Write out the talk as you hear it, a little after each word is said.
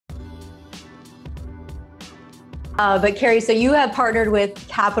But Kerri, so you have partnered with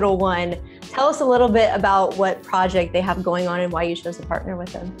Capital One. Tell us a little bit about what project they have going on and why you chose to partner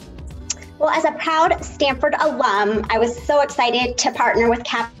with them. Well, as a proud Stanford alum, I was so excited to partner with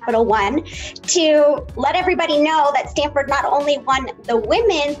Capital One to let everybody know that Stanford not only won the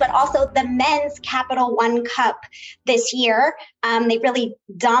women's, but also the men's Capital One Cup this year. They really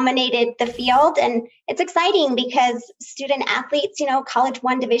dominated the field, and it's exciting because student athletes, College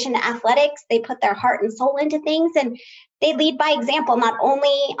One Division athletics, they put their heart and soul into things, and they lead by example, not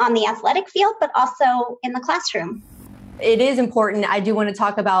only on the athletic field, but also in the classroom. It is important. I do want to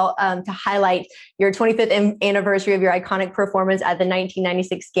talk about, to highlight your 25th anniversary of your iconic performance at the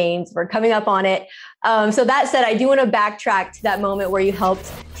 1996 Games. We're coming up on it. So that said, I do want to backtrack to that moment where you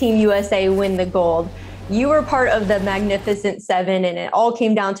helped Team USA win the gold. You were part of the Magnificent Seven, and it all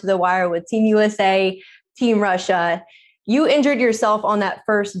came down to the wire with Team USA, Team Russia. You injured yourself on that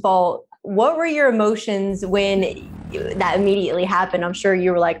first vault. What were your emotions when that immediately happened? I'm sure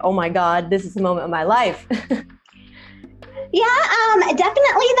you were like, oh my God, this is the moment of my life. Yeah,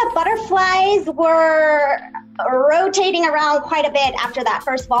 definitely the butterflies were rotating around quite a bit after that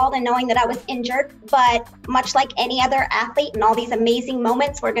first vault and knowing that I was injured. But much like any other athlete and all these amazing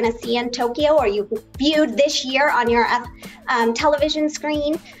moments we're going to see in Tokyo or you viewed this year on your television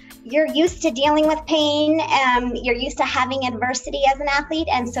screen, you're used to dealing with pain. You're used to having adversity as an athlete.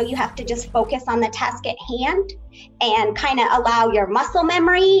 And so you have to just focus on the task at hand and kind of allow your muscle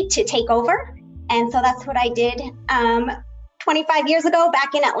memory to take over. And so that's what I did 25 years ago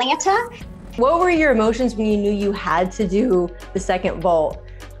back in Atlanta. What were your emotions when you knew you had to do the second vault?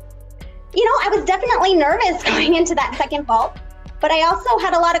 I was definitely nervous going into that second vault, but I also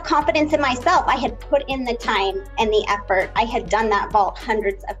had a lot of confidence in myself. I had put in the time and the effort. I had done that vault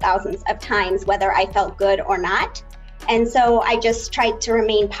hundreds of thousands of times, whether I felt good or not. And so I just tried to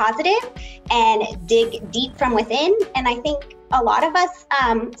remain positive and dig deep from within. And I think a lot of us,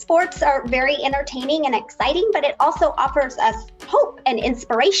 sports are very entertaining and exciting, but it also offers us hope and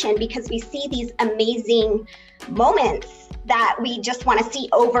inspiration because we see these amazing moments that we just want to see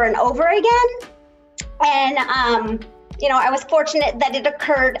over and over again. And, I was fortunate that it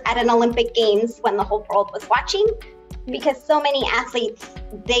occurred at an Olympic Games when the whole world was watching, because so many athletes,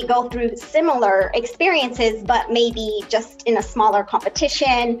 they go through similar experiences, but maybe just in a smaller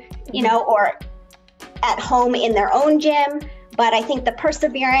competition, or at home in their own gym. But I think the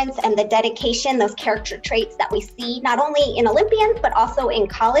perseverance and the dedication, those character traits that we see, not only in Olympians, but also in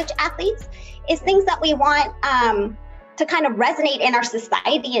college athletes, is things that we want to kind of resonate in our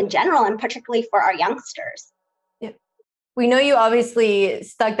society in general, and particularly for our youngsters. Yeah. We know you obviously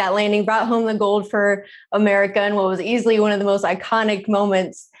stuck that landing, brought home the gold for America in what was easily one of the most iconic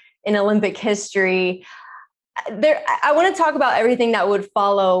moments in Olympic history. I want to talk about everything that would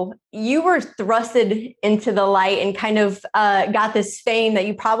follow. You were thrusted into the light and kind of got this fame that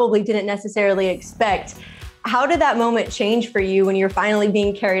you probably didn't necessarily expect. How did that moment change for you when you were finally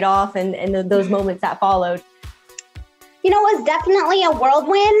being carried off and those moments that followed? It was definitely a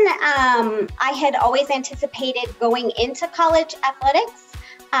whirlwind. I had always anticipated going into college athletics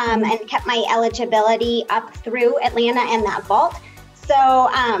and kept my eligibility up through Atlanta and that vault. So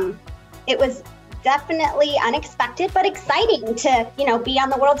it was definitely unexpected, but exciting to, be on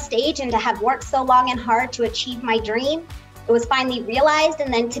the world stage and to have worked so long and hard to achieve my dream. It was finally realized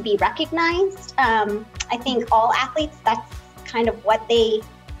and then to be recognized. I think all athletes, that's kind of what they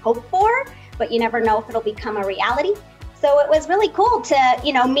hope for, but you never know if it'll become a reality. So it was really cool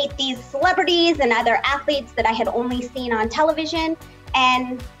to, meet these celebrities and other athletes that I had only seen on television.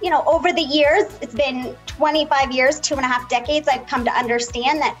 And, over the years, it's been 25 years, 2.5 decades, I've come to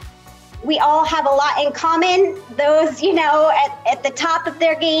understand that we all have a lot in common, those, at the top of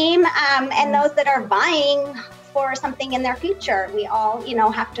their game and those that are vying for something in their future. We all,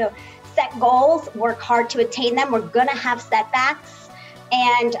 have to set goals, work hard to attain them. We're going to have setbacks.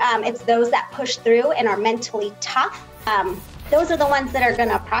 And it's those that push through and are mentally tough. Those are the ones that are going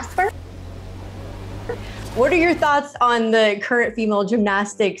to prosper. What are your thoughts on the current female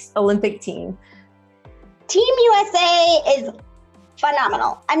gymnastics Olympic team? Team USA is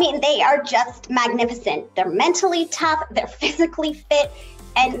phenomenal. I mean, they are just magnificent. They're mentally tough, they're physically fit,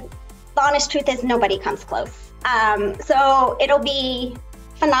 and the honest truth is nobody comes close. So it'll be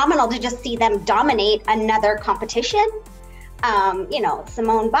phenomenal to just see them dominate another competition.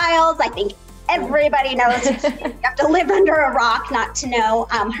 Simone Biles, I think everybody knows. You have to live under a rock not to know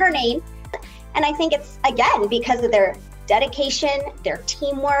her name. And I think it's, again, because of their dedication, their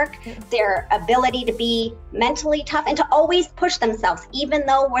teamwork, their ability to be mentally tough and to always push themselves. Even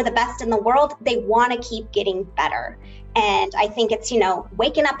though we're the best in the world, they want to keep getting better. And I think it's, you know,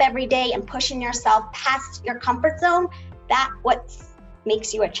 waking up every day and pushing yourself past your comfort zone. That's what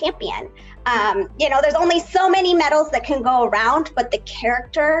makes you a champion. You know, there's only so many medals that can go around, but the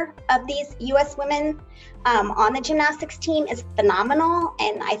character of these U.S. women on the gymnastics team is phenomenal.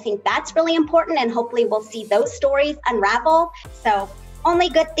 And I think that's really important. And hopefully we'll see those stories unravel. So only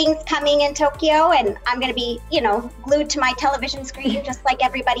good things coming in Tokyo. And I'm going to be, you know, glued to my television screen just like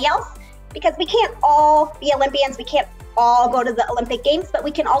everybody else, because we can't all be Olympians. We can't all go to the Olympic Games, but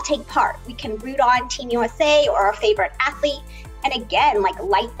we can all take part. We can root on Team USA or our favorite athlete. And again, like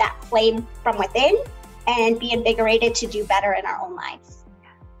light that flame from within and be invigorated to do better in our own lives.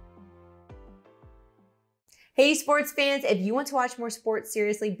 Hey sports fans, if you want to watch more sports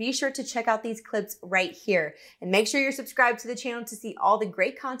seriously, be sure to check out these clips right here. And make sure you're subscribed to the channel to see all the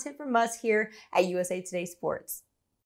great content from us here at USA Today Sports.